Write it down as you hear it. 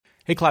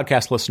Hey,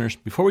 Cloudcast listeners.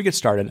 Before we get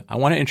started, I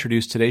want to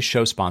introduce today's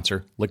show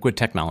sponsor, Liquid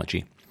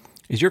Technology.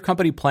 Is your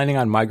company planning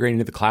on migrating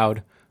to the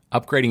cloud,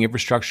 upgrading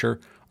infrastructure,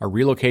 or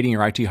relocating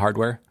your IT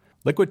hardware?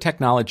 Liquid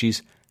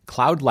Technology's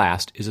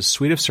CloudLast is a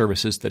suite of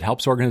services that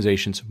helps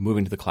organizations move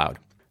into the cloud.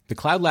 The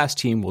CloudLast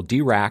team will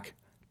de-rack,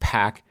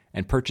 pack,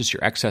 and purchase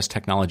your excess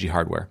technology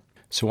hardware.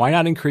 So why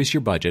not increase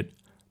your budget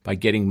by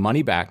getting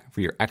money back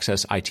for your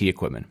excess IT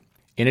equipment?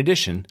 In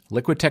addition,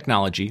 Liquid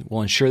Technology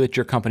will ensure that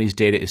your company's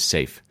data is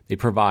safe. They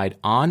provide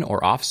on-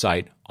 or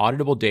off-site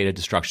auditable data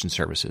destruction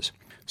services.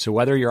 So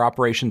whether your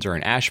operations are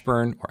in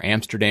Ashburn or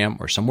Amsterdam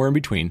or somewhere in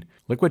between,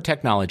 Liquid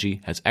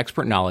Technology has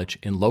expert knowledge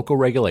in local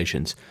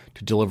regulations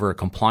to deliver a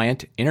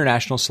compliant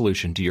international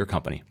solution to your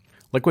company.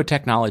 Liquid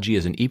Technology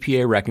is an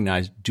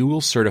EPA-recognized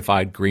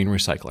dual-certified green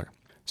recycler.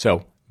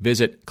 So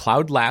visit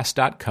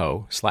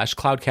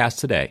cloudlast.co/cloudcast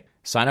today,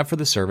 sign up for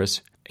the service,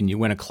 and you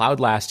win a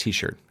CloudLast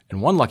t-shirt.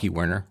 And one lucky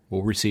winner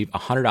will receive a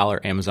 $100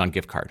 Amazon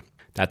gift card.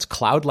 That's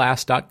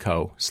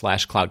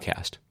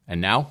cloudlast.co/cloudcast. And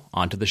now,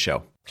 on to the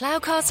show.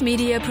 Cloudcast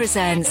Media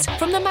presents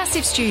from the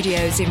massive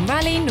studios in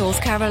Raleigh,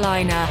 North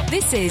Carolina.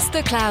 This is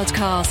the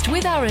Cloudcast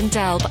with Aaron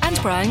Delp and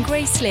Brian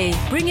Gracely,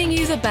 bringing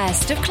you the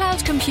best of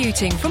cloud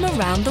computing from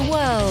around the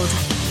world.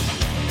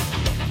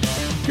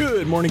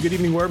 Good morning, good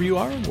evening, wherever you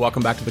are.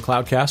 Welcome back to the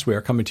Cloudcast. We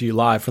are coming to you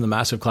live from the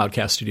massive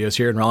Cloudcast studios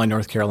here in Raleigh,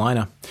 North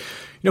Carolina.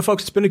 You know,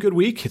 folks, it's been a good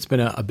week. It's been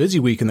a busy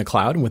week in the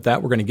cloud. And with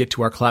that, we're going to get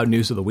to our cloud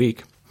news of the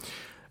week.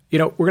 You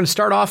know, we're going to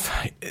start off.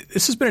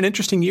 This has been an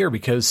interesting year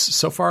because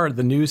so far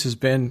the news has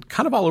been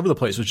kind of all over the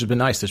place, which has been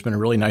nice. There's been a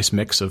really nice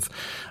mix of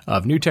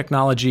new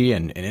technology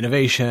and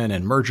innovation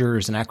and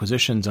mergers and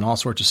acquisitions and all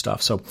sorts of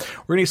stuff. So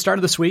we're going to get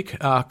started this week.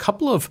 A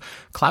couple of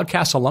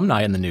Cloudcast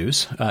alumni in the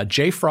news.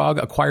 JFrog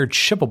acquired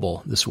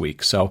Shippable this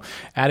week. So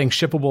adding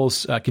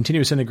Shippable's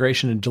continuous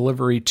integration and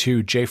delivery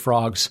to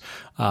JFrog's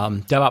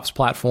DevOps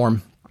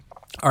platform,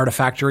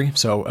 Artifactory.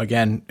 So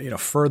again,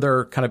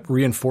 further kind of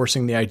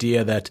reinforcing the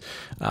idea that,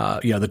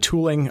 the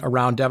tooling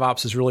around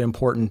DevOps is really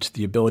important.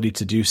 The ability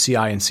to do CI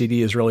and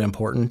CD is really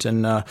important.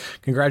 And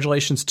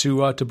congratulations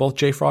to both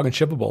JFrog and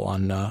Shippable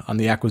on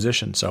the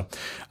acquisition. So,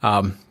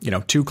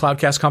 two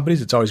Cloudcast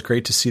companies. It's always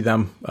great to see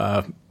them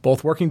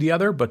both working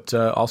together, but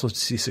also to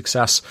see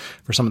success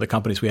for some of the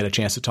companies we had a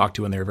chance to talk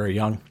to when they were very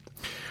young.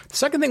 The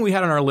second thing we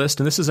had on our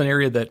list, and this is an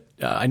area that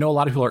I know a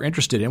lot of people are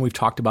interested in, we've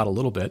talked about a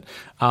little bit,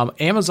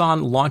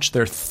 Amazon launched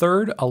their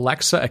third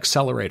Alexa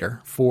accelerator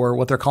for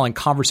what they're calling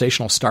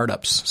conversational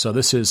startups. So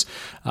this is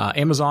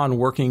Amazon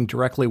working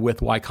directly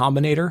with Y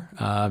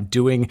Combinator,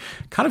 doing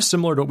kind of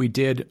similar to what we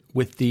did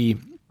with the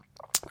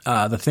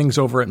things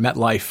over at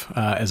MetLife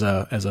as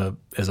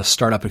a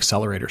startup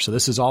accelerator. So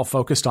this is all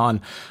focused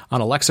on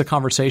Alexa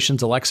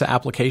conversations, Alexa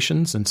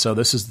applications, and so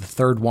this is the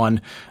third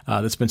one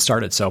that's been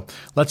started. So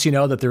lets you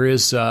know that there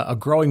is a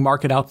growing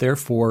market out there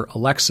for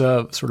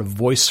Alexa sort of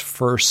voice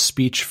first,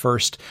 speech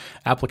first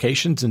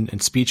applications,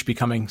 and speech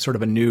becoming sort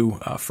of a new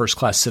first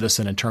class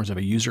citizen in terms of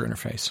a user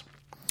interface.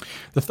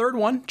 The third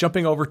one,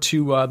 jumping over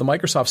to the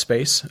Microsoft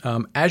space,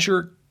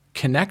 Azure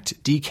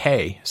Connect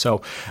DK.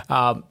 So,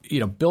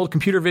 build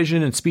computer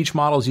vision and speech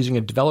models using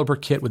a developer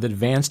kit with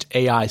advanced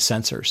AI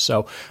sensors.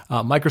 So,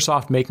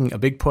 Microsoft making a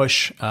big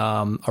push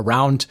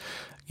around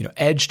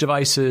edge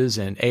devices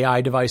and AI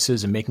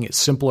devices and making it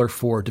simpler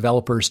for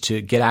developers to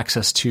get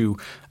access to,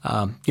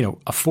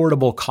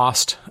 affordable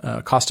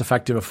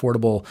cost-effective,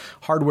 affordable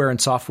hardware and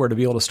software to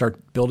be able to start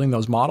building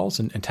those models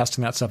and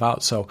testing that stuff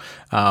out. So,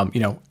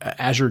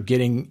 Azure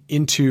getting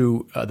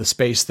into the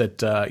space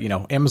that,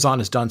 Amazon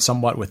has done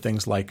somewhat with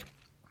things like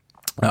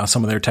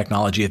some of their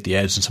technology at the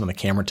edge and some of the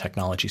camera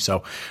technology.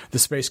 So the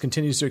space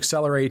continues to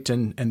accelerate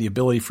and the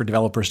ability for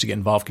developers to get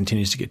involved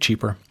continues to get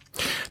cheaper.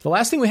 The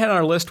last thing we had on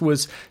our list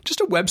was just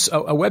a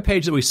web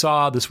page that we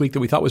saw this week that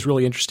we thought was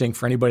really interesting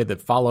for anybody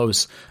that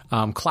follows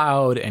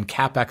cloud and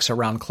CapEx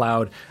around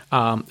cloud.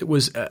 It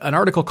was an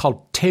article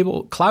called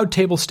Cloud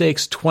Table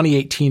Stakes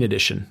 2018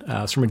 edition.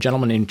 It's from a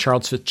gentleman named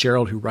Charles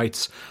Fitzgerald who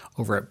writes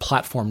over at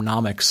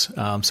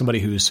Platformnomics, somebody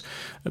who's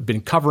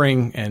been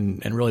covering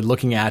and really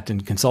looking at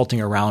and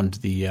consulting around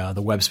the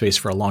web space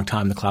for a long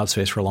time, the cloud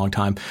space for a long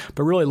time,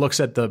 but really looks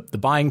at the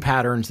buying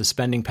patterns, the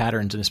spending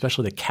patterns, and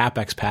especially the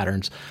CapEx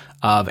patterns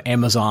of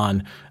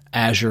Amazon,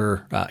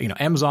 Azure,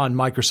 Amazon,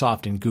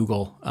 Microsoft, and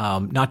Google,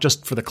 not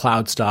just for the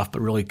cloud stuff,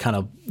 but really kind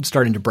of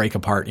starting to break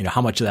apart,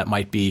 how much of that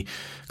might be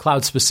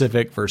cloud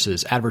specific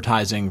versus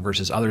advertising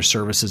versus other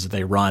services that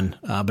they run.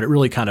 But it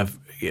really kind of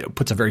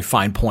puts a very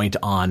fine point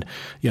on,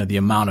 the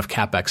amount of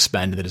CapEx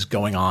spend that is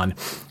going on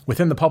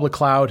within the public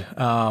cloud,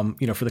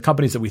 for the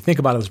companies that we think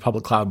about as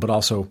public cloud, but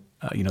also,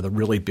 the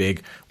really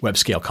big web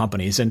scale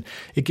companies. And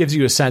it gives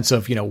you a sense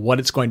of, what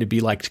it's going to be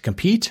like to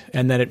compete.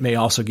 And then it may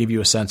also give you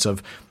a sense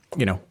of,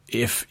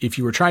 if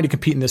you were trying to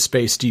compete in this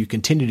space, do you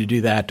continue to do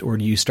that? Or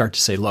do you start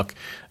to say, look,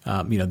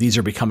 these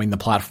are becoming the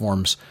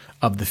platforms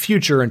of the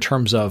future in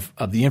terms of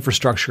the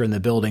infrastructure and the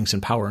buildings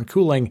and power and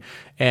cooling.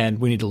 And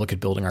we need to look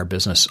at building our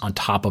business on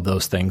top of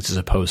those things as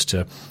opposed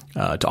to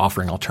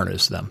offering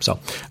alternatives to them. So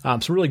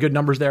some really good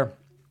numbers there.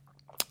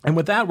 And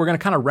with that, we're going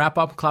to kind of wrap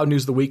up Cloud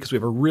News of the Week because we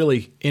have a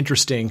really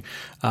interesting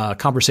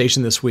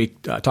conversation this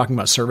week talking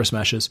about service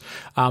meshes.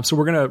 So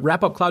we're going to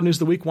wrap up Cloud News of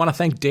the Week. Want to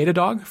thank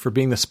Datadog for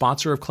being the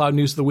sponsor of Cloud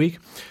News of the Week.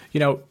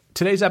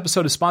 Today's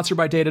episode is sponsored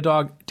by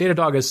Datadog.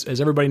 Datadog,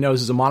 as everybody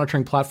knows, is a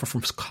monitoring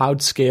platform for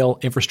cloud scale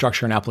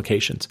infrastructure and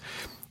applications.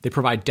 They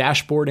provide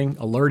dashboarding,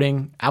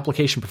 alerting,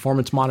 application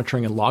performance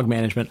monitoring, and log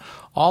management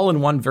all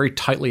in one very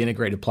tightly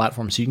integrated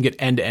platform so you can get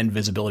end-to-end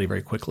visibility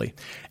very quickly.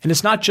 And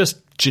it's not just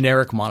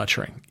generic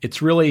monitoring.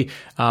 It's really,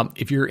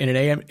 if you're in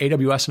an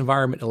AWS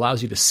environment, it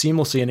allows you to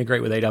seamlessly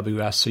integrate with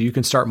AWS so you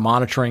can start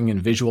monitoring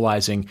and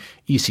visualizing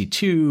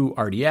EC2,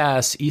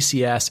 RDS,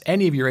 ECS,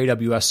 any of your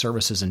AWS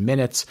services in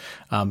minutes,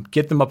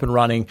 get them up and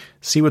running,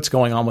 see what's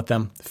going on with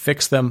them,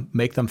 fix them,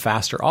 make them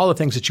faster, all the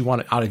things that you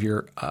want out of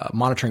your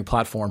monitoring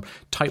platform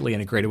tightly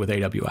integrated with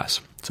AWS.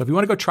 So if you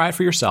want to go try it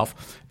for yourself,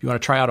 if you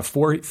want to try out a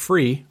free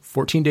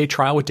 14-day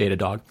trial with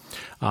Datadog,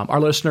 our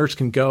listeners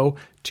can go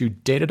to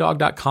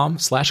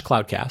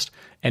datadog.com/cloudcast.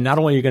 And not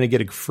only are you going to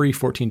get a free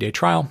 14-day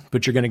trial,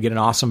 but you're going to get an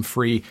awesome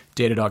free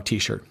Datadog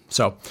t-shirt.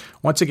 So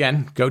once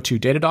again, go to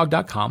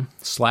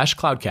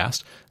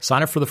datadog.com/cloudcast,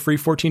 sign up for the free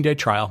 14-day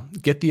trial,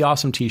 get the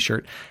awesome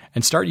t-shirt,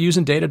 and start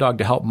using Datadog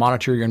to help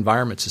monitor your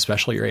environments,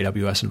 especially your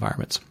AWS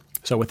environments.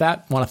 So with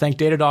that, I want to thank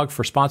Datadog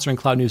for sponsoring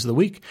Cloud News of the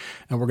Week.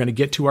 And we're going to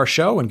get to our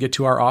show and get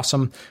to our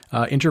awesome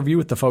interview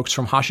with the folks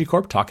from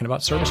HashiCorp talking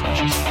about service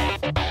meshes.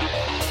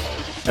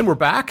 And we're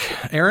back,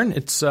 Aaron.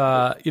 It's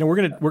we're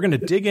gonna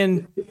dig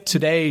in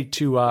today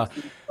to a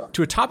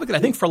topic that I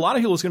think for a lot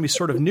of people is going to be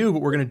sort of new,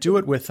 but we're going to do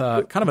it with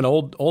kind of an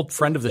old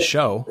friend of the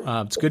show.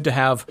 It's good to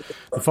have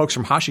the folks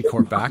from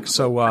HashiCorp back.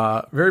 So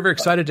very, very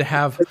excited to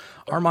have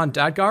Armon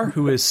Dadgar,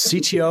 who is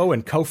CTO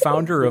and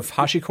co-founder of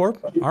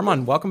HashiCorp.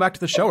 Armon, welcome back to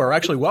the show, or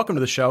actually welcome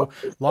to the show.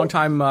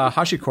 Longtime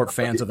HashiCorp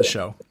fans of the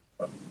show.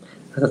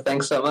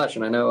 Thanks so much.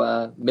 And I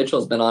know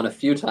Mitchell's been on a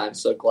few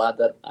times, so glad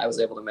that I was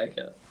able to make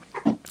it.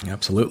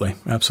 Absolutely.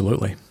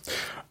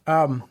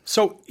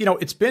 So,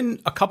 it's been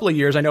a couple of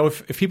years. I know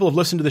if people have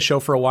listened to the show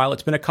for a while,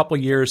 it's been a couple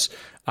of years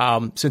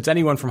since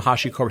anyone from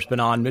HashiCorp's been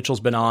on. Mitchell's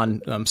been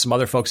on. Some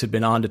other folks have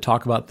been on to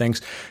talk about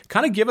things.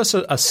 Kind of give us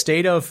a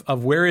state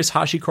of where is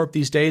HashiCorp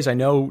these days. I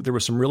know there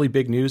was some really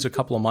big news a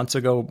couple of months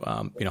ago,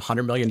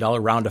 $100 million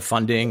round of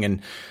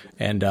funding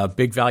and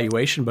big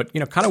valuation. But,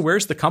 kind of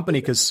where's the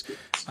company? Because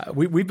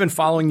we've been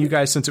following you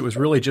guys since it was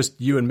really just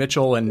you and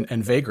Mitchell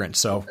and Vagrant.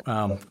 So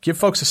give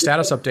folks a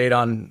status update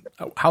on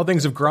how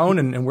things have grown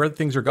and where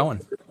things are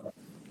going.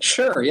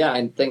 Sure. Yeah,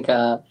 I think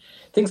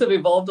things have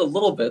evolved a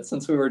little bit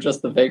since we were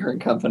just the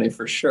Vagrant company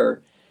for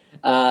sure.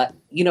 I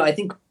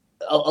think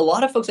a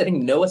lot of folks,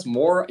 know us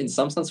more in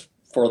some sense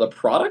for the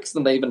products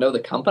than they even know the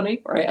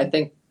company, right? I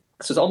think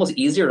so it's almost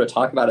easier to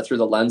talk about it through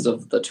the lens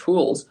of the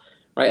tools,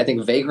 right? I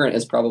think Vagrant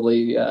is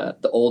probably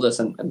the oldest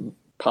and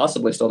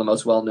possibly still the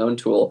most well-known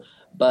tool.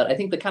 But I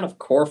think the kind of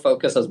core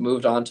focus has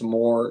moved on to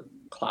more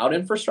cloud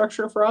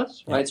infrastructure for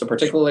us, right? So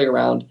particularly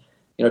around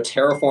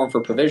Terraform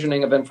for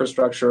provisioning of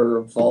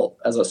infrastructure, Vault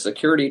as a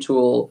security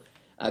tool,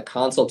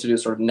 Consul to do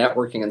sort of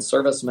networking and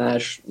service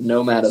mesh,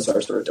 Nomad as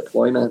our sort of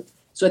deployment.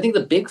 So I think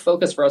the big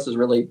focus for us is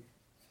really,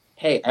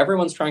 hey,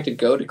 everyone's trying to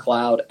go to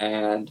cloud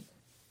and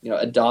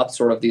adopt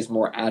sort of these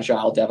more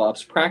agile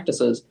DevOps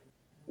practices.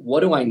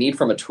 What do I need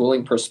from a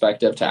tooling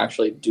perspective to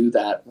actually do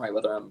that, right?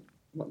 Whether I'm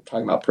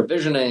talking about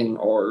provisioning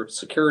or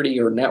security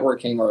or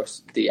networking or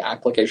the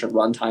application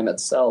runtime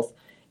itself.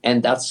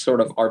 And that's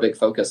sort of our big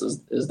focus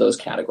is those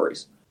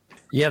categories.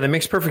 Yeah, that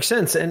makes perfect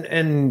sense.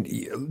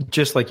 And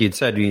just like you'd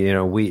said,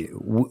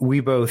 we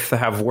both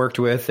have worked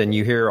with, and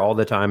you hear all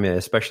the time,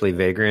 especially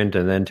Vagrant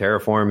and then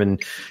Terraform,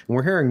 and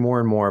we're hearing more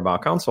and more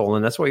about Consul.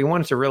 And that's why we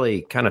wanted to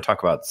really kind of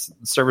talk about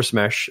service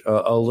mesh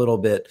a little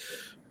bit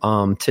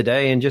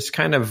today and just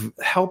kind of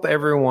help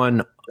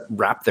everyone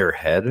wrap their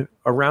head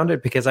around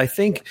it, because I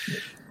think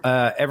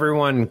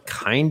everyone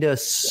kind of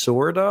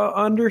sort of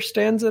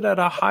understands it at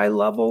a high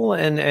level,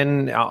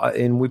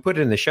 and we put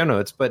it in the show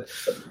notes, but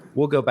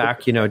we'll go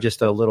back,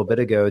 just a little bit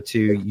ago to,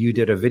 you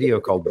did a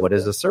video called "What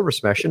is a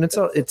Service Mesh?" and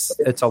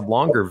it's a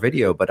longer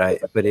video, but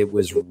it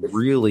was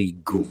really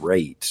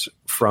great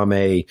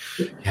it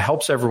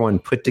helps everyone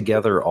put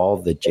together all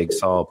the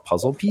jigsaw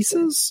puzzle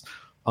pieces.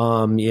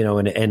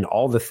 And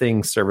all the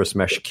things service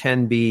mesh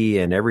can be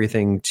and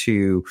everything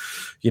to,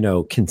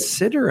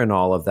 consider and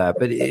all of that.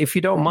 But if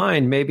you don't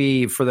mind,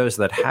 maybe for those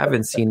that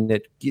haven't seen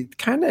it, you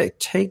kind of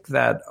take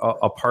that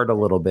apart a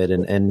little bit.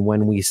 And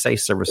when we say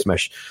service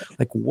mesh,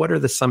 like what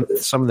are some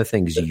of the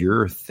things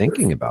you're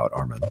thinking about,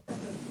 Armon?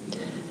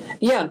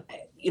 Yeah.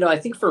 I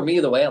think for me,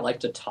 the way I like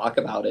to talk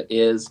about it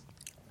is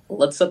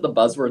let's set the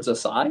buzzwords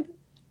aside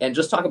and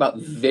just talk about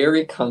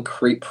very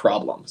concrete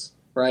problems,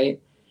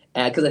 right?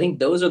 Because I think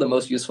those are the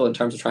most useful in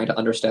terms of trying to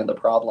understand the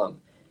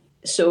problem.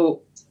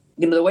 So,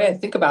 the way I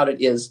think about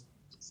it is,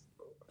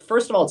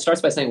 first of all, it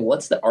starts by saying,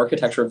 what's the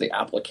architecture of the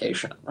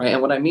application, right?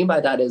 And what I mean by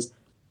that is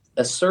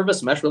a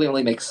service mesh really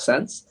only makes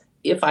sense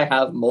if I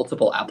have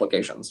multiple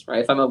applications, right?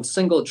 If I'm a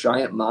single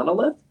giant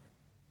monolith,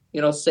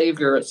 save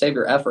your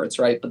efforts,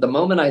 right? But the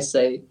moment I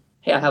say,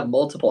 hey, I have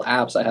multiple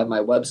apps, I have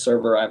my web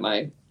server, I have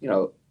my,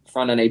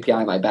 front-end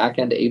API, my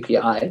back-end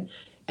API,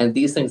 and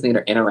these things need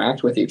to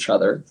interact with each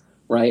other,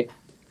 right?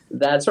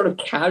 That sort of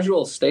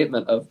casual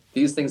statement of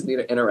these things need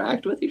to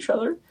interact with each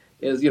other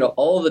is,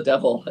 all the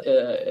devil,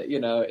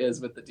 is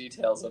with the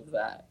details of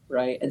that,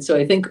 right? And so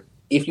I think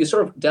if you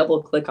sort of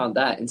double click on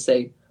that and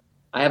say,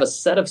 I have a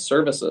set of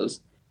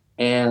services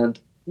and,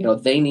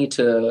 they need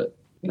to,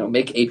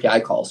 make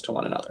API calls to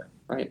one another,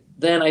 right?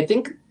 Then I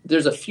think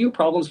there's a few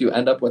problems you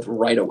end up with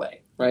right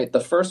away, right?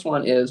 The first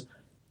one is,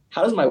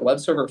 how does my web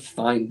server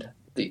find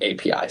the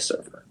API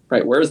server,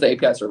 right? Where is the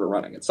API server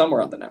running? It's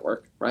somewhere on the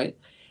network, right?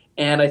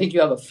 And I think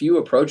you have a few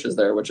approaches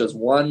there, which is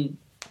one,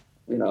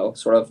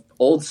 sort of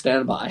old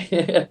standby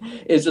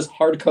is just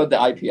hard code the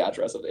IP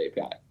address of the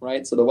API,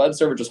 right? So the web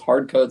server just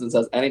hard codes and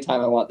says, anytime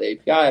I want the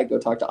API, I go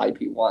talk to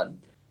IP1,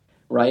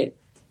 right?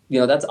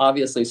 That's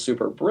obviously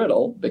super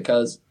brittle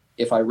because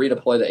if I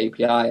redeploy the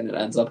API and it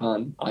ends up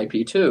on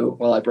IP2,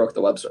 well, I broke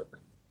the web server,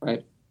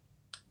 right?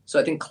 So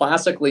I think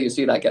classically you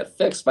see that get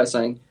fixed by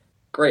saying,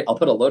 great, I'll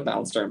put a load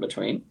balancer in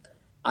between.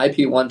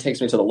 IP1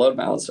 takes me to the load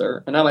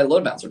balancer, and now my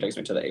load balancer takes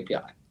me to the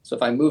API. So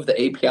if I move the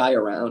API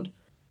around,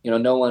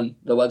 the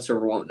web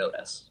server won't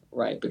notice,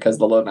 right? Because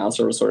the load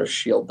balancer will sort of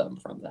shield them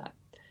from that.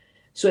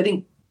 So I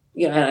think,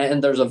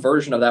 and there's a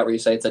version of that where you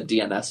say it's a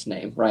DNS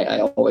name, right?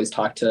 I always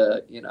talk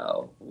to,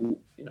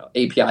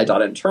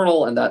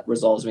 API.internal, and that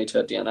resolves me to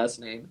a DNS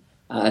name.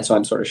 And so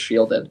I'm sort of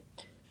shielded.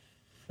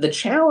 The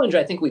challenge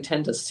I think we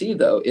tend to see,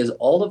 though, is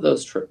all of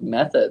those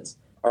methods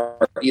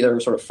are either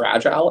sort of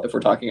fragile, if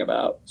we're talking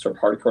about sort of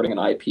hard coding an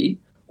IP,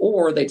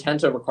 or they tend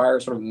to require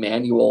sort of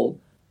manual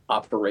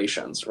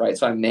operations, right?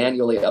 So I'm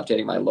manually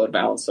updating my load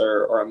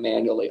balancer, or I'm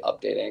manually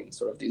updating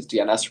sort of these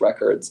DNS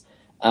records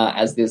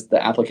as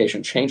the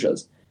application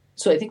changes.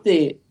 So I think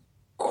the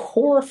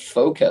core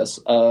focus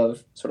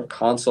of sort of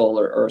Consul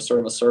or sort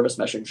of a service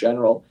mesh in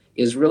general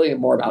is really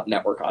more about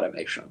network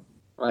automation,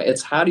 right?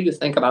 It's how do you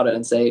think about it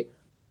and say,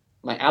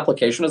 my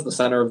application is the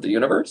center of the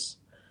universe,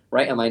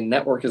 right? And my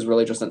network is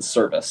really just in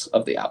service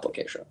of the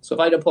application. So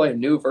if I deploy a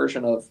new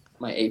version of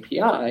my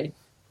API,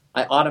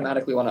 I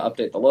automatically want to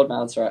update the load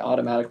balancer. I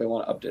automatically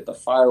want to update the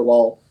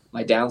firewall.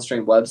 My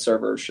downstream web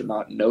server should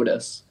not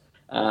notice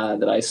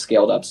that I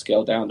scaled up,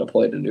 scaled down,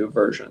 deployed a new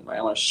version. Right?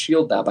 I want to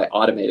shield that by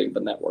automating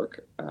the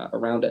network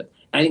around it.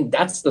 And I think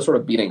that's the sort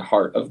of beating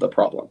heart of the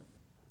problem.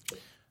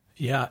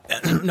 Yeah,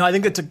 no, I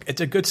think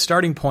it's a good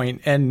starting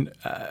point, and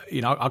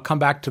I'll come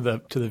back to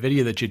the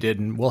video that you did,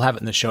 and we'll have it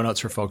in the show notes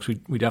for folks. We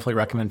definitely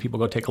recommend people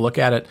go take a look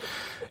at it.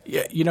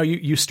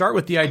 You start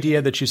with the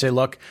idea that you say,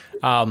 look,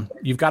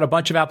 you've got a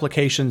bunch of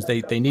applications,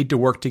 they need to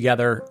work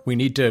together. We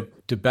need to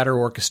better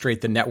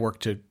orchestrate the network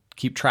to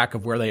keep track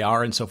of where they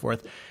are and so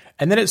forth.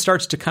 And then it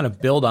starts to kind of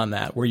build on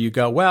that, where you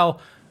go, well,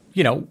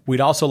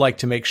 we'd also like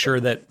to make sure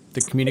that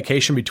the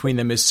communication between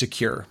them is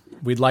secure.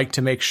 We'd like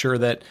to make sure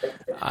that,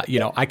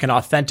 I can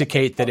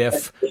authenticate that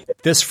if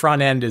this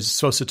front end is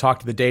supposed to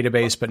talk to the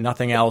database, but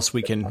nothing else,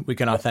 we can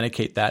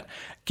authenticate that.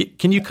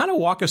 Can you kind of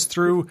walk us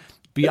through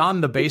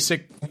beyond the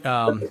basic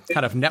kind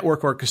of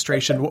network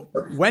orchestration?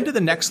 When do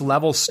the next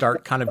levels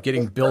start kind of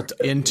getting built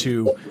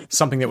into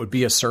something that would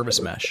be a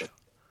service mesh?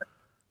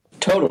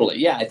 Totally.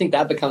 Yeah. I think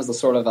that becomes the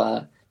sort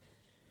of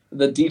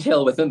the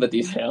detail within the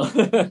detail,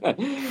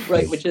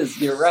 right? Which is,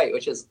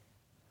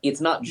 it's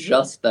not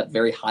just that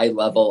very high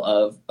level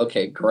of,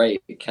 okay,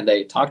 great, can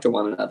they talk to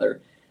one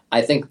another?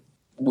 I think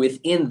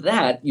within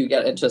that, you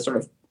get into sort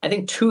of, I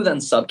think, two then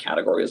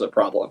subcategories of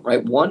problem,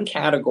 right? One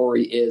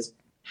category is,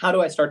 how do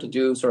I start to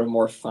do sort of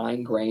more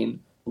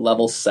fine-grained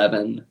level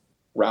 7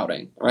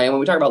 routing, right? And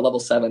when we talk about level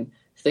 7,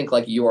 think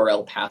like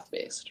URL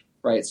path-based,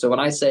 right? So when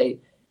I say,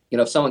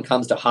 if someone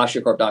comes to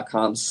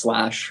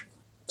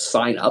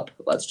HashiCorp.com/sign up,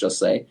 let's just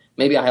say,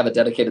 maybe I have a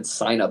dedicated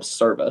sign-up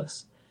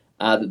service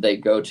that they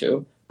go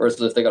to,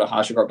 versus if they go to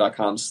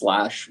HashiCorp.com/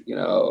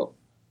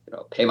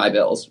 pay my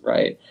bills,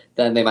 right?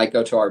 Then they might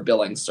go to our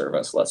billing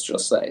service, let's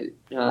just say.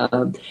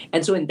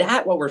 And so in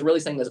that, what we're really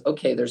saying is,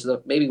 okay, there's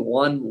maybe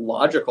one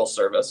logical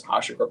service,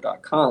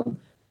 HashiCorp.com,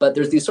 but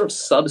there's these sort of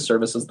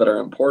sub-services that are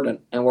important,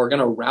 and we're going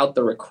to route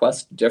the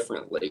request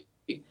differently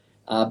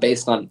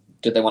based on,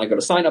 did they want to go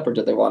to sign up or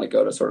did they want to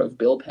go to sort of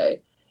bill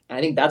pay? And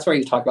I think that's where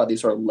you talk about these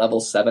sort of level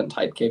 7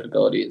 type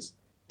capabilities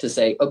to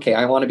say, okay,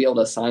 I want to be able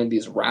to assign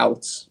these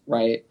routes,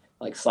 right?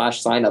 Like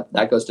 /sign up,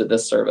 that goes to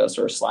this service,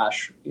 or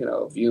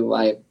 /view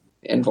my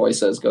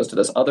invoices goes to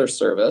this other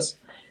service.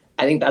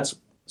 I think that's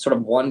sort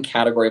of one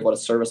category of what a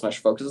service mesh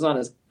focuses on,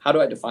 is how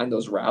do I define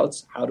those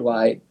routes? How do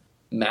I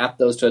map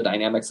those to a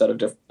dynamic set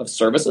of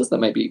services that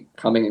might be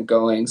coming and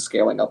going,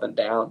 scaling up and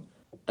down?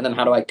 And then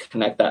how do I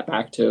connect that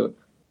back to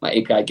my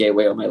API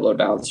gateway or my load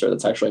balancer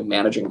that's actually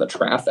managing the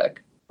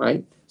traffic,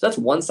 right? So that's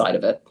one side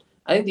of it.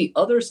 I think the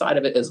other side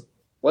of it is,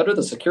 what are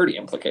the security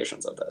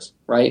implications of this,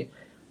 right?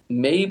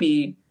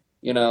 Maybe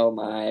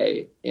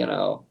my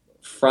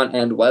front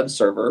end web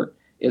server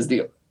is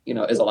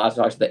allowed to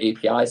talk to the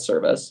API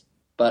service,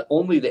 but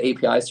only the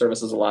API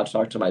service is allowed to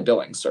talk to my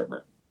billing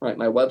server, right?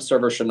 My web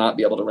server should not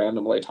be able to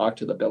randomly talk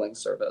to the billing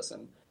service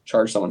and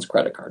charge someone's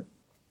credit card.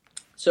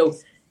 So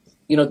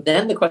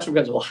then the question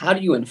becomes, well, how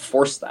do you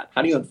enforce that?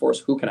 How do you enforce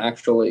who can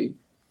actually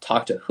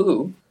talk to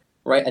who,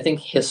 right? I think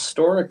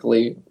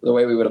historically, the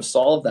way we would have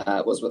solved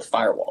that was with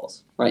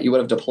firewalls, right? You would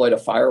have deployed a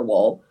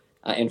firewall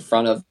in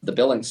front of the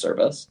billing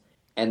service,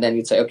 and then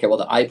you'd say, okay, well,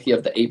 the IP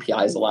of the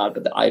API is allowed,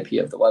 but the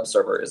IP of the web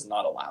server is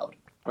not allowed,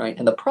 right?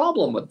 And the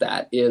problem with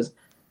that is,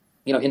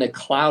 in a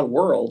cloud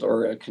world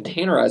or a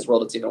containerized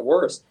world, it's even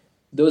worse.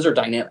 Those are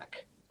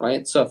dynamic,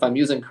 right? So if I'm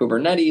using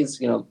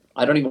Kubernetes,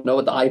 I don't even know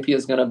what the IP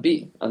is going to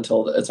be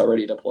until it's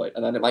already deployed.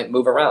 And then it might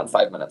move around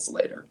 5 minutes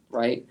later,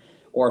 right?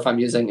 Or if I'm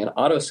using an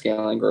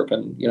auto-scaling group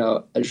in,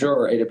 Azure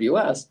or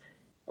AWS,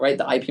 right,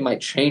 the IP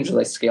might change as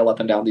I scale up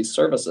and down these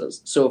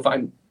services. So if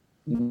I'm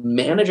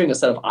managing a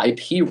set of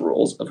IP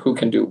rules of who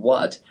can do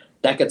what,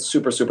 that gets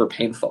super, super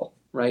painful,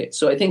 right?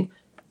 So I think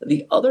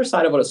the other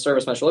side of what a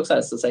service mesh looks at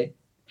is to say,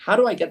 how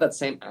do I get that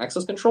same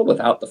access control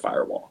without the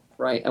firewall,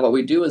 right? And what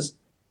we do is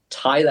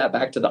tie that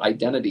back to the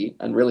identity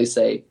and really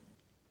say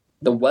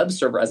the web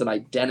server as an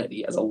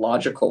identity, as a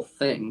logical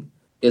thing,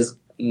 is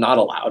not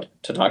allowed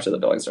to talk to the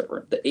billing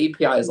server. The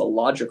API as a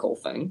logical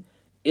thing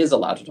is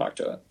allowed to talk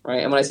to it,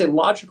 right? And when I say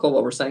logical,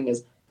 what we're saying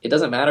is it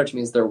doesn't matter to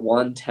me if they're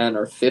 1, 10,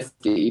 or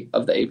 50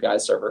 of the API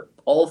server.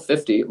 All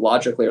 50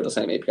 logically are the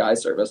same API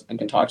service and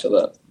can talk to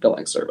the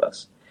billing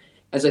service.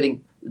 And so I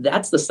think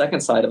that's the second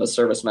side of a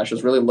service mesh,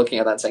 is really looking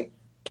at that and saying,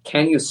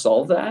 can you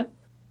solve that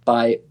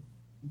by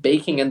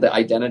baking in the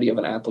identity of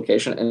an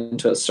application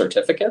into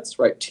certificates,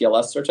 right?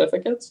 TLS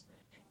certificates,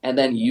 and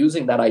then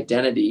using that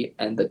identity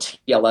and the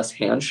TLS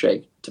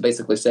handshake to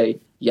basically say,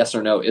 yes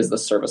or no, is the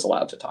service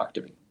allowed to talk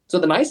to me? So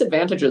the nice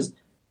advantage is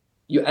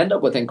you end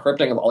up with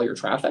encrypting of all your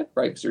traffic,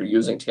 right? Because you're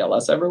using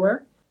TLS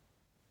everywhere.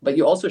 But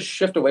you also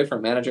shift away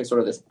from managing sort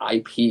of this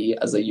IP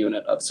as a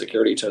unit of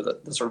security to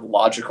the sort of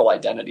logical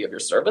identity of your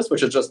service,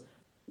 which is just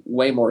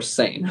way more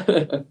sane.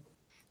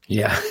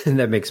 Yeah,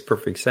 that makes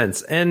perfect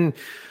sense. And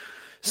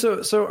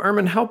so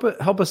Armin, help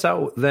us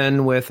out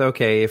then with,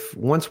 okay, if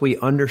once we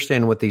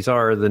understand what these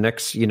are, the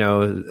next,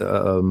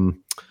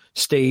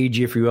 stage,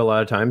 if you will, a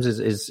lot of times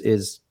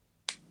is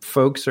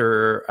folks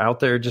are out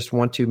there just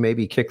want to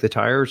maybe kick the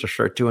tires or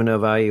start doing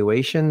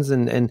evaluations.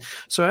 And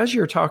so as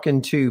you're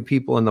talking to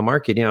people in the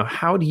market,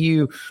 how do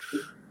you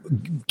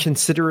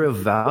consider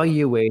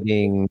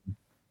evaluating,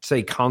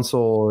 say,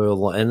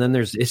 Consul, and then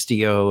there's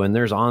Istio, and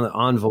there's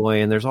Envoy,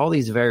 and there's all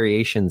these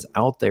variations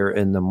out there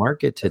in the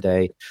market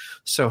today.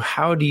 So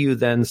how do you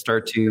then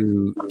start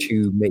to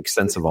make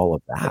sense of all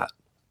of that?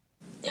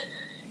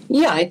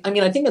 Yeah, I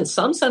think in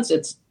some sense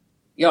it's,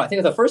 I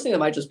think the first thing that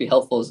might just be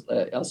helpful is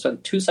I'll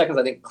spend 2 seconds,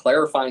 I think,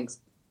 clarifying.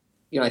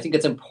 I think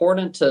it's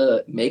important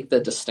to make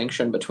the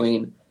distinction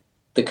between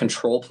the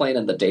control plane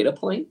and the data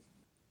plane,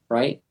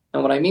 right?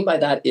 And what I mean by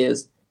that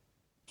is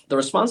the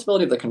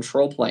responsibility of the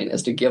control plane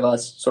is to give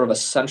us sort of a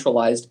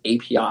centralized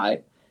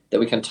API that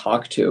we can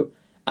talk to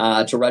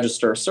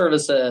register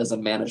services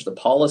and manage the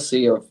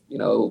policy of,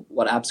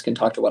 what apps can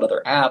talk to what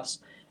other apps.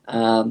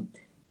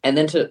 And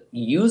then to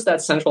use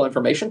that central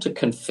information to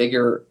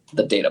configure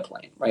the data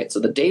plane, right? So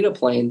the data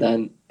plane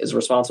then is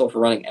responsible for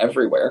running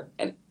everywhere.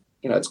 And,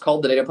 it's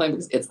called the data plane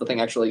because it's the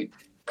thing actually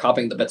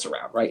copying the bits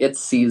around, right? It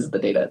sees the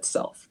data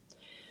itself.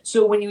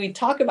 So when we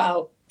talk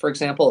about, for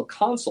example, a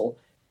Consul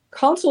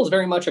is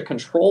very much a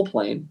control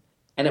plane,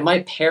 and it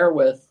might pair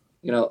with,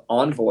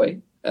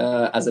 Envoy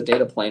as a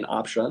data plane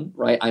option,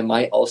 right? I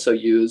might also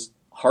use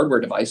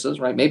hardware devices,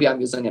 right? Maybe I'm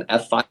using an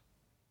F5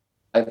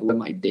 in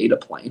my data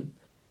plane,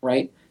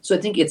 right? So I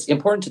think it's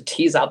important to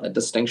tease out that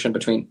distinction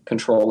between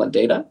control and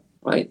data,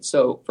 right?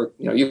 So for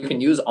you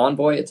can use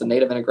Envoy; it's a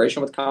native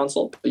integration with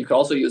Consul, but you could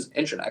also use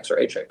Nginx or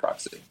HA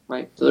proxy,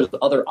 right? So there's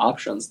other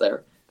options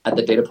there at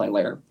the data plane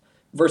layer.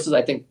 Versus,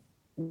 I think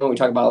when we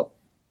talk about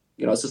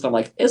a system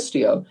like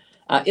Istio,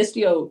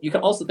 you can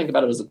also think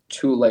about it as a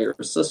 2-layer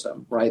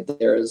system, right?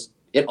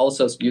 It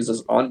also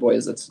uses Envoy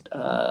as its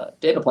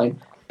data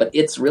plane, but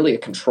it's really a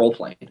control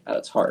plane at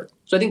its heart.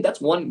 So I think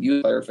that's one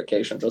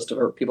clarification, just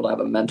for people to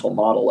have a mental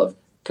model of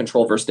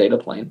control versus data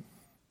plane.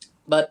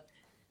 But,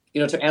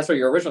 to answer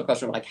your original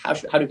question, like how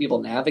do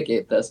people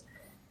navigate this?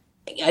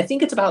 I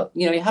think it's about,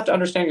 you have to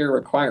understand your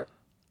requirement.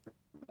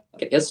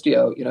 Like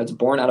Istio, it's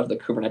born out of the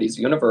Kubernetes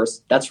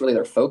universe. That's really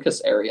their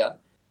focus area.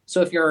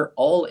 So if you're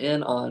all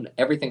in on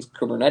everything's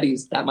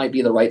Kubernetes, that might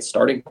be the right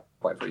starting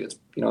point for you. It's,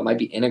 it might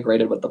be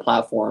integrated with the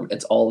platform.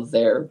 It's all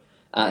there,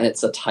 and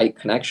it's a tight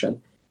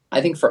connection.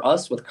 I think for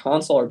us with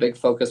Consul, our big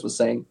focus was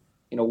saying,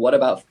 what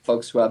about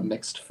folks who have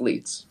mixed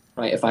fleets,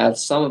 right? If I have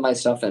some of my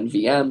stuff in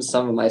VMs,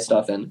 some of my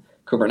stuff in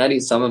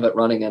Kubernetes, some of it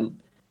running in,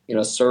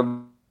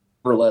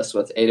 serverless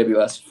with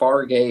AWS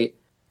Fargate,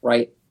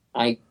 right?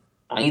 I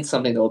need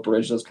something that will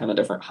bridge those kind of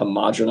different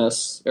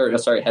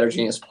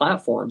heterogeneous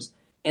platforms.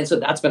 And so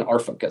that's been our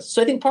focus.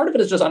 So I think part of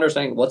it is just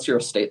understanding what's your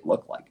estate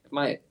look like.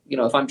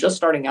 If I'm just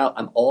starting out,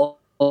 I'm all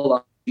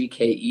on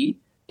GKE,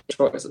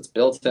 because it's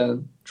built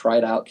in, try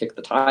it out, kick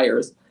the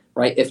tires,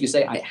 right? If you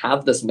say I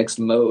have this mixed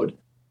mode,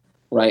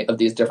 right, of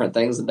these different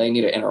things and they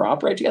need to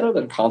interoperate together,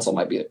 then Consul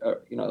might be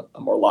a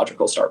more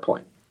logical start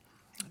point.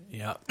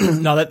 Yeah,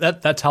 no,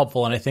 that's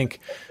helpful. And I think,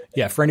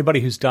 for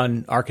anybody who's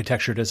done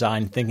architecture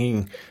design,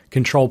 thinking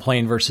control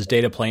plane versus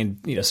data plane,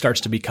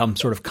 starts to become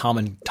sort of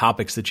common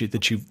topics that you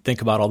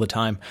think about all the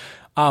time.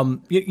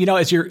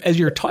 As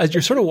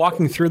you're sort of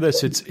walking through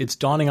this, it's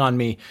dawning on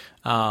me.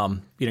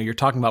 You're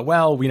talking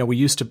about, you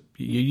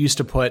used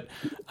to put,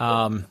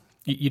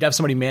 you'd have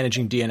somebody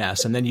managing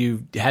DNS, and then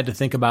you had to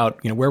think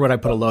about, where would I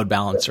put a load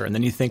balancer, and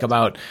then you think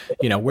about,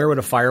 where would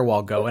a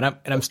firewall go, and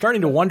I'm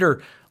starting to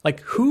wonder,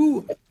 like,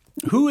 who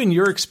in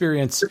your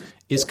experience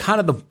is kind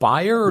of the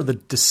buyer or the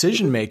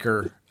decision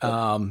maker,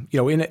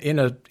 in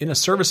a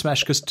service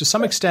mesh? Because to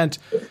some extent,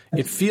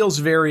 it feels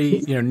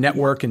very,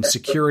 network and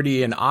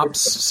security and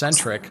ops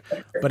centric,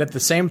 but at the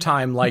same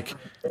time, like,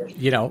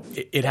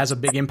 it has a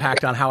big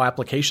impact on how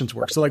applications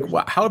work. So, like,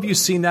 how have you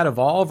seen that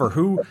evolve, or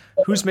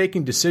who's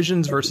making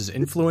decisions versus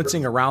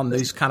influencing around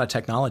these kind of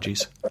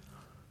technologies?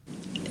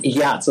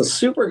 Yeah, it's a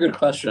super good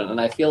question,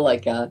 and I feel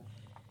like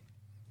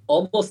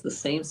almost the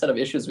same set of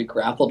issues we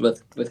grappled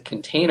with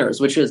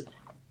containers, which is,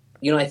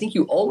 I think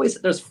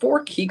there's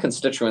four key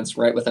constituents,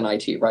 right, within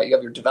IT, right? You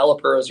have your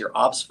developers, your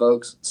ops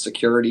folks,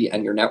 security,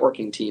 and your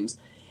networking teams.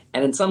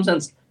 And in some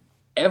sense,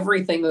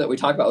 everything that we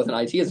talk about within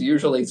IT is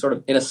usually sort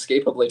of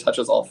inescapably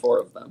touches all four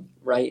of them,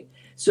 right?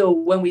 So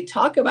when we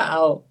talk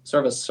about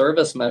sort of a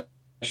service mesh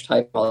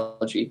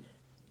typology,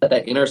 at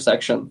that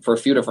intersection for a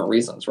few different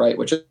reasons, right?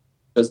 Which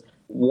is,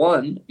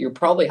 one, you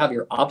probably have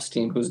your ops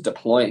team who's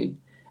deploying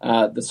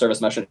the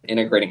service mesh and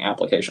integrating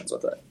applications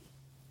with it.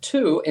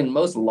 Two, in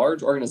most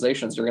large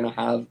organizations, you're going to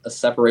have a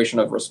separation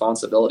of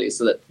responsibility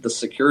so that the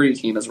security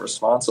team is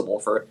responsible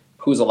for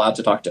who's allowed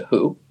to talk to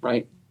who,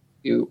 right?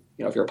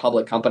 If you're a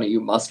public company, you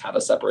must have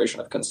a separation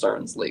of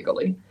concerns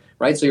legally,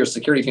 right? So your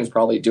security team is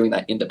probably doing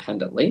that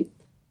independently.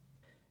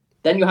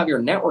 Then you have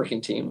your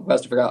networking team who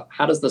has to figure out,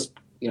 how does this,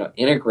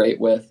 integrate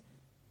with,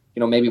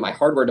 maybe my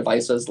hardware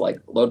devices like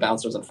load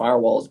balancers and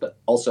firewalls, but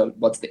also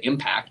what's the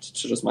impact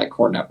to just my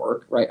core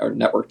network, right? Or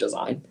network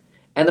design.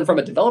 And then from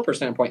a developer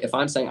standpoint, if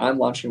I'm saying I'm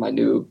launching my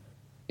new,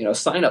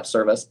 sign-up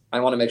service, I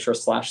want to make sure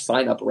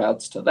 /signup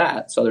routes to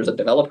that. So there's a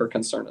developer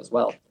concern as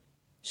well.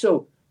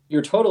 So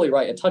you're totally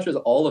right. It touches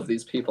all of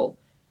these people.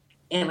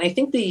 And I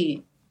think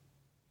the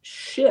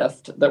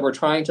shift that we're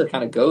trying to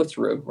kind of go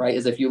through, right,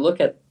 is if you look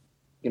at,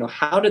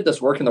 how did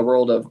this work in the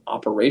world of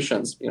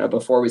operations,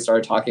 before we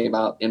started talking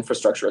about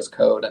infrastructure as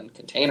code and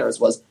containers,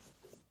 was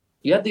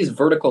you had these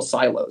vertical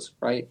silos,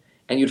 right?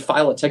 And you'd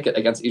file a ticket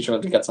against each of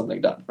them to get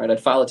something done, right? I'd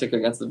file a ticket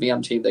against the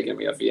VM team, they give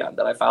me a VM.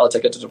 Then I file a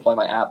ticket to deploy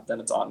my app,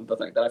 then it's on the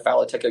thing. Then I file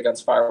a ticket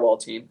against firewall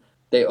team,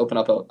 they open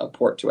up a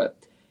port to it.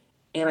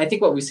 And I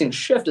think what we've seen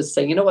shift is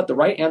saying, the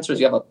right answer is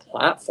you have a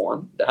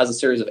platform that has a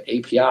series of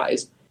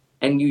APIs,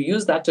 and you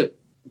use that to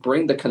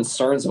bring the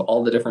concerns of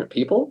all the different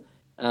people,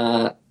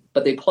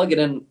 but they plug it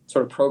in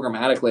sort of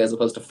programmatically as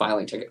opposed to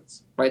filing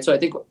tickets, right? So I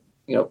think,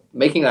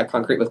 making that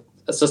concrete with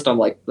a system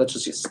like,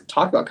 let's just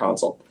talk about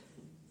Consul.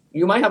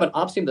 You might have an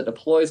ops team that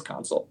deploys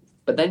Consul,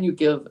 but then you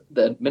give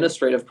the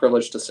administrative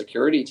privilege to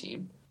security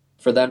team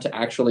for them to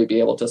actually be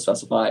able to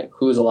specify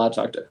who's allowed to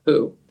talk to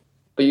who.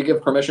 But you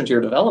give permission to your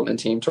development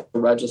team to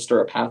register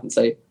a path and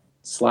say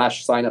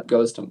 /signup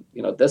goes to,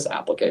 this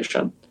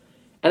application.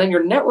 And then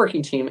your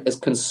networking team is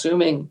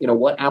consuming,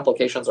 what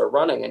applications are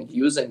running and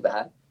using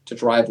that to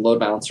drive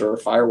load balancer or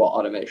firewall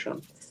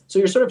automation. So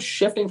you're sort of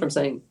shifting from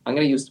saying, I'm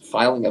going to use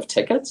filing of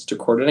tickets to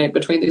coordinate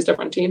between these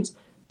different teams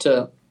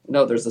to,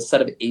 no, there's a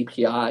set of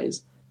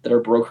APIs that are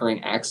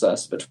brokering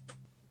access between.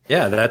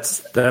 Yeah,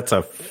 that's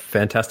a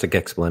fantastic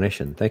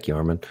explanation. Thank you,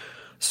 Armin.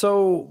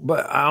 So,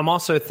 but I'm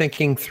also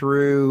thinking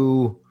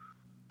through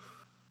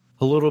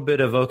a little bit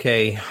of,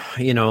 okay,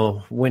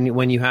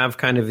 when you have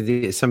kind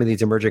of some of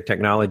these emerging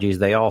technologies,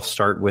 they all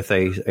start with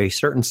a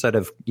certain set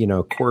of,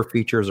 core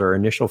features or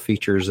initial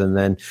features. And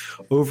then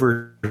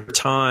over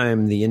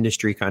time, the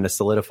industry kind of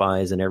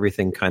solidifies and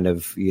everything kind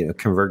of,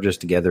 converges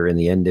together in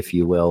the end, if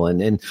you will.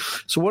 And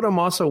so what I'm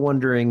also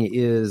wondering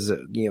is,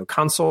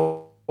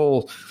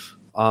 Consul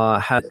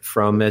had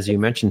from, as you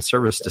mentioned,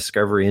 service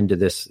discovery into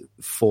this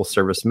full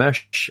service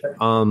mesh.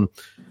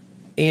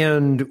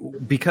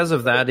 And because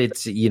of that,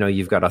 it's,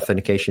 you've got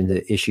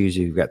authentication issues,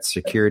 you've got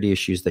security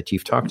issues that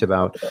you've talked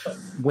about,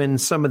 when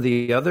some of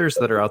the others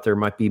that are out there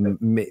might be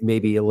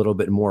maybe a little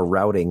bit more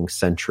routing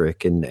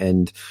centric.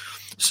 And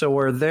so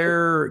are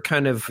there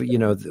kind of,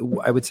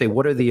 I would say,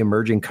 what are the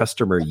emerging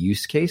customer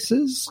use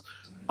cases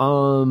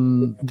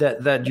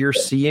that you're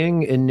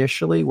seeing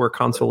initially where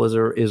Consul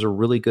is a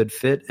really good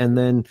fit? And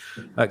then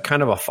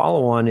kind of a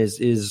follow on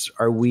is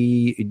are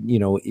we,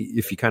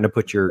 if you kind of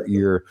put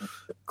your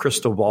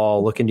crystal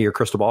ball, look into your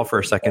crystal ball for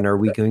a second, are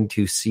we going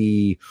to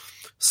see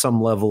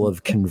some level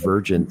of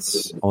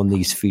convergence on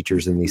these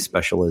features and these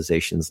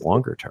specializations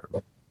longer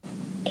term?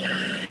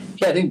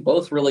 Yeah, I think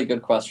both really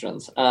good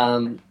questions.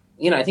 I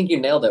think you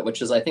nailed it,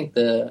 which is, I think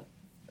the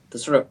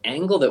sort of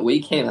angle that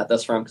we came at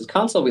this from, because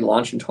Consul we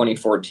launched in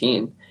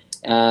 2014,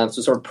 so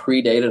sort of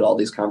predated all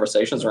these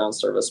conversations around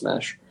service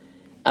mesh,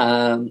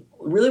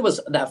 really was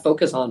that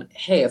focus on,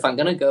 hey, if I'm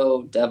going to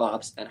go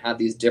DevOps and have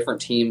these different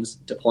teams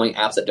deploying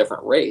apps at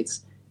different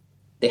rates,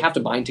 they have to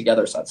bind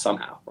together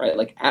somehow, right?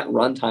 Like at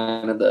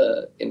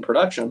runtime in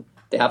production,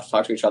 they have to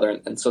talk to each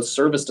other. And so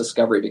service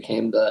discovery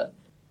became the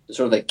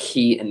sort of the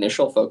key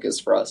initial focus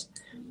for us.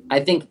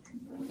 I think,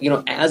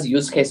 as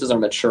use cases are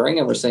maturing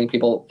and we're seeing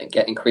people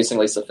get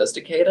increasingly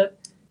sophisticated,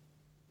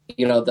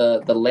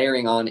 the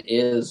layering on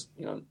is,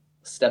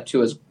 step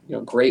 2 is,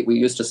 great. We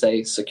used to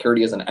say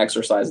security is an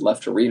exercise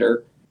left to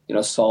reader,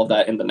 solve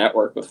that in the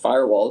network with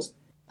firewalls.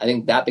 I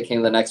think that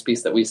became the next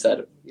piece that we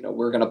said,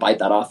 we're going to bite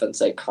that off and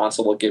say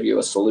Consul will give you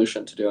a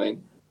solution to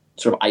doing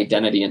sort of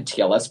identity and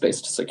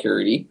TLS-based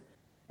security,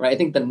 right? I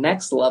think the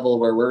next level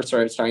where we're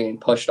sort of starting getting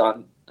pushed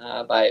on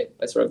by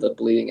sort of the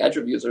bleeding edge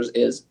of users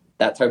is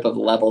that type of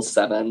level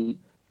 7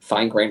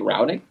 fine-grained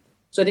routing.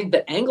 So I think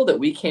the angle that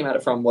we came at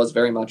it from was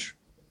very much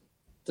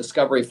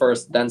discovery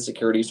first, then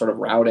security, sort of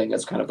routing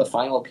as kind of the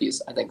final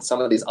piece. I think some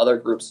of these other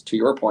groups, to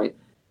your point,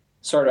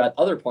 started at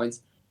other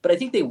points, but I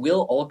think they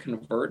will all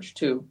converge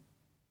to,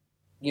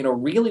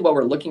 really what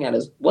we're looking at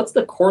is what's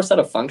the core set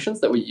of functions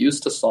that we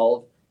used to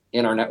solve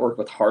in our network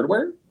with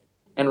hardware?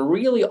 And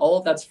really all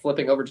of that's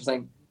flipping over to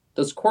saying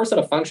those core set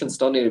of functions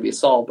still need to be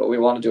solved, but we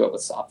want to do it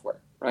with software,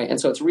 right? And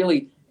so it's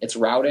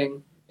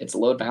routing, it's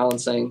load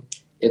balancing,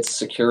 it's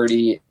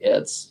security,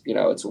 it's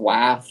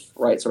WAF,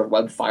 right? Sort of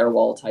web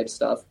firewall type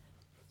stuff.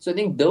 So I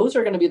think those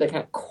are going to be the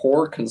kind of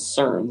core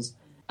concerns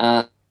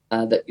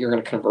that you're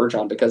going to converge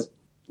on because,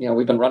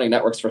 we've been running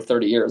networks for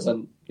 30 years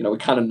and, we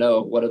kind of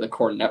know what are the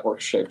core network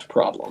shaped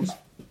problems.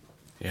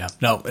 Yeah,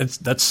 no,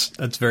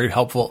 that's very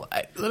helpful.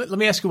 Let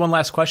me ask you one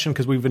last question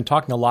because we've been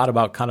talking a lot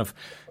about kind of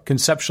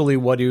conceptually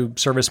what do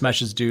service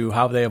meshes do,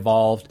 how have they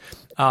evolved.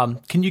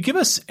 Can you give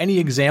us any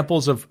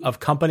examples of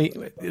company?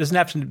 It doesn't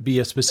have to be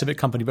a specific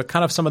company, but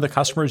kind of some of the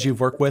customers you've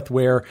worked with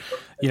where,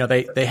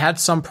 they had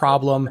some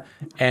problem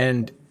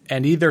and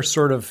either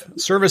sort of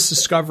service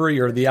discovery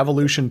or the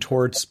evolution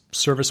towards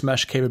service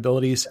mesh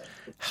capabilities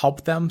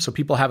help them. So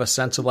people have a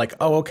sense of like,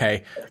 oh,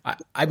 okay,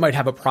 I might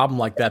have a problem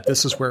like that.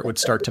 This is where it would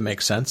start to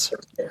make sense.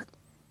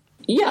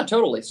 Yeah,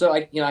 totally. So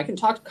I can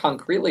talk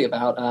concretely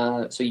about,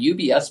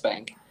 UBS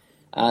Bank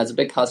is a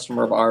big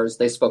customer of ours.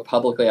 They spoke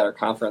publicly at our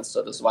conference.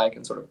 So this is why I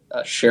can sort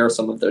of share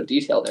some of their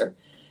detail there.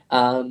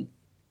 And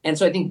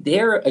so I think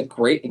they're a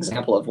great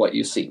example of what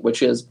you see,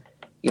 which is,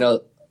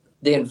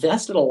 they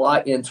invested a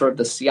lot in sort of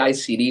the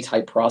CI/CD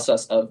type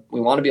process of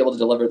we want to be able to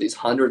deliver these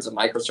hundreds of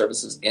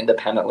microservices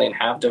independently and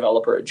have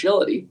developer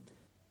agility.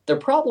 Their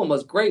problem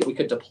was great. We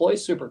could deploy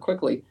super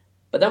quickly,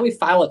 but then we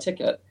file a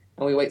ticket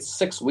and we wait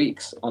 6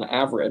 weeks on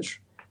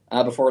average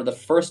before the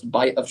first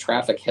byte of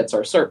traffic hits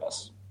our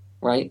service,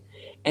 right?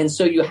 And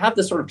so you have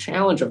this sort of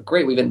challenge of,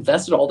 great, we've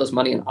invested all this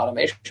money in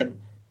automation,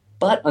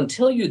 but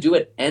until you do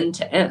it end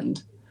to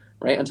end,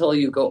 right? Until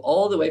you go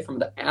all the way from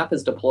the app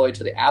is deployed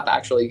to the app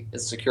actually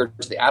is secured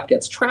to the app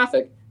gets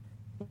traffic,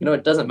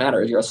 it doesn't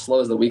matter. You're as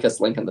slow as the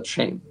weakest link in the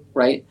chain,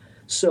 right?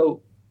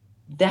 So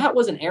that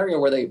was an area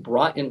where they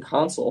brought in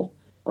Consul,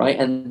 right?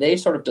 And they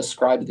sort of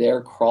described their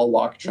crawl,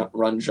 walk,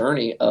 run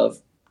journey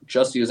of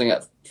just using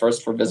it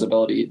first for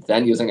visibility,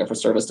 then using it for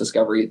service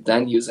discovery,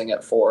 then using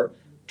it for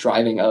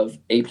driving of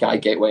API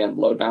gateway and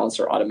load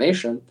balancer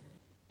automation.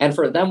 And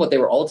for them, what they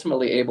were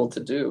ultimately able to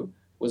do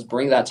was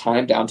bring that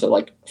time down to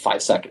like 5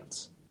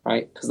 seconds,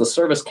 right? Because the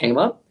service came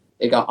up,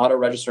 it got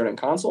auto-registered in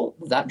Consul.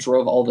 That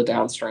drove all the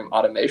downstream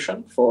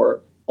automation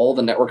for all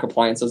the network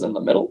appliances in the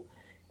middle.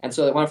 And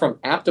so they went from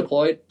app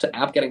deployed to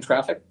app getting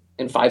traffic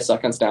in 5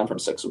 seconds down from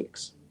 6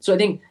 weeks. So I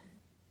think,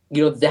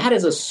 that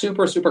is a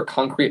super, super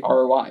concrete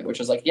ROI, which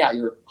is like, yeah,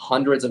 you're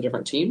hundreds of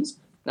different teams.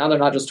 Now they're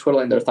not just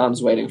twiddling their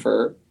thumbs waiting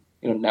for,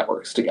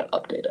 networks to get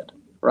updated,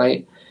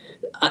 right?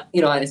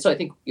 And so I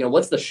think,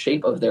 what's the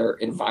shape of their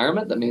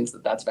environment that means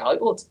that that's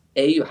valuable? It's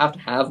you have to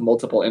have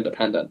multiple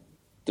independent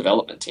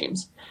development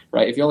teams,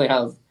 right? If you only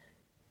have,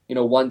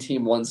 one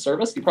team, one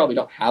service, you probably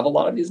don't have a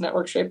lot of these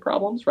network shape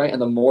problems, right?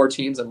 And the more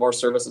teams and more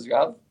services you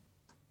have,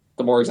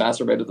 the more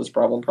exacerbated this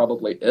problem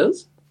probably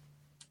is.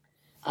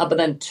 But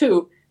then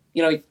 2,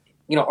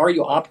 are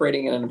you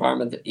operating in an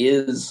environment that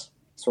is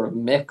sort of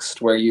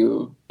mixed where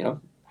you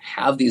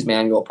have these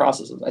manual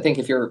processes? I think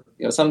if you're,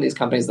 some of these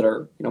companies that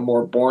are,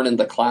 more born in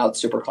the cloud,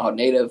 super cloud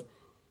native,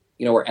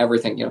 where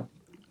everything,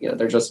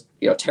 they're just,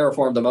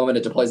 Terraform, the moment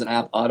it deploys an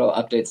app, auto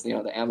updates,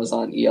 the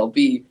Amazon ELB,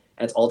 and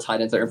it's all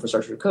tied into their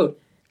infrastructure code.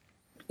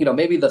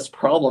 Maybe this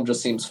problem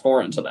just seems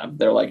foreign to them.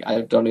 They're like,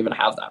 I don't even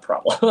have that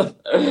problem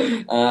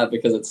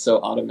because it's so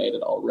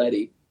automated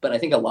already. But I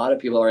think a lot of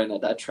people are in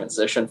that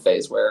transition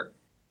phase where,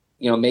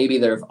 maybe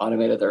they've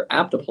automated their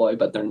app deploy,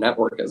 but their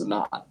network is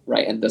not,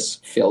 right? And this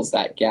fills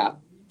that gap.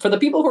 For the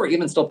people who are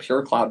even still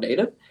pure cloud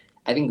native,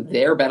 I think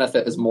their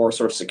benefit is more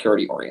sort of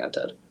security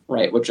oriented,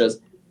 right? Which is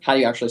how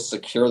you actually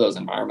secure those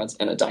environments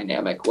in a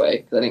dynamic way.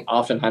 Because I think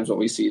oftentimes what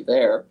we see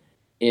there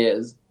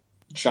is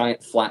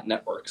giant flat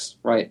networks,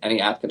 right? Any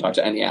app can talk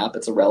to any app.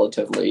 It's a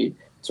relatively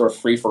sort of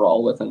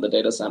free-for-all within the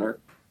data center.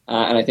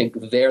 And I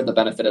think there the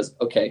benefit is,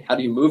 okay, how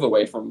do you move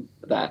away from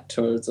that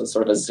towards a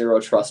sort of a zero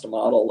trust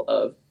model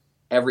of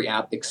every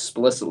app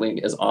explicitly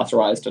is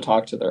authorized to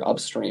talk to their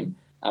upstream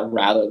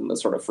rather than the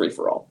sort of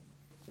free-for-all?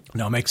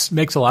 No, makes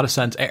a lot of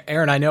sense.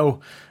 Aaron, I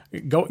know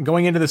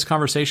going into this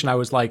conversation, I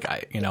was like,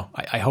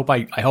 I hope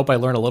I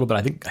learn a little bit.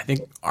 I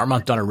think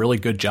Armand's done a really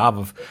good job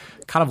of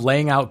kind of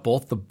laying out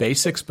both the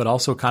basics, but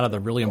also kind of the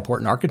really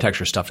important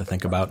architecture stuff to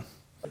think about.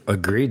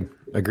 Agreed.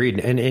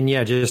 And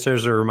yeah, just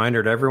as a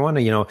reminder to everyone,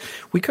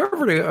 we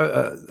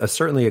covered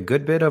certainly a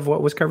good bit of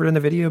what was covered in the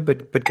video,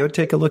 but go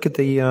take a look at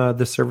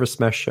the service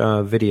mesh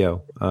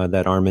video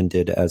that Armand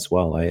did as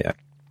well.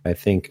 I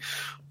think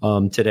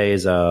today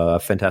is a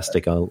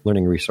fantastic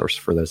learning resource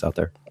for those out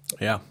there.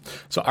 Yeah.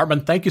 So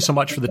Armand, thank you so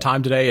much for the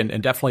time today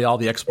and definitely all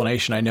the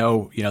explanation. I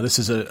know, this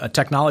is a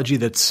technology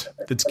that's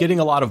getting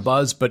a lot of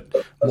buzz, but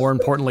more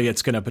importantly,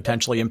 it's going to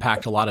potentially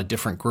impact a lot of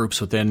different groups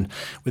within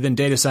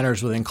data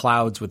centers, within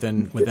clouds,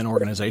 within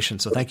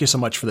organizations. So thank you so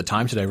much for the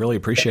time today. Really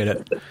appreciate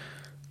it.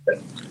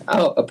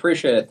 Oh,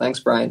 appreciate it. Thanks,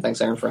 Brian. Thanks,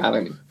 Aaron, for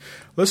having me.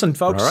 Listen,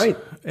 folks, all right.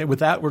 With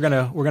that, we're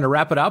gonna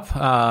wrap it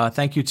up.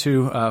 Thank you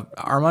to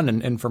Armand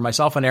and for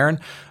myself and Aaron.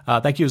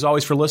 Thank you as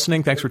always for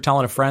listening. Thanks for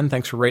telling a friend.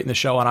 Thanks for rating the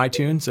show on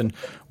iTunes. And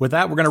with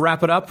that, we're going to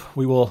wrap it up.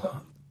 We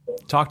will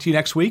talk to you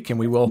next week, and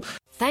we will.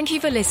 Thank you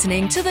for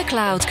listening to The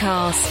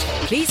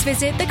Cloudcast. Please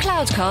visit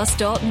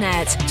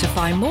thecloudcast.net to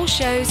find more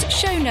shows,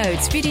 show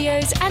notes,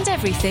 videos, and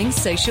everything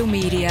social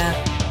media.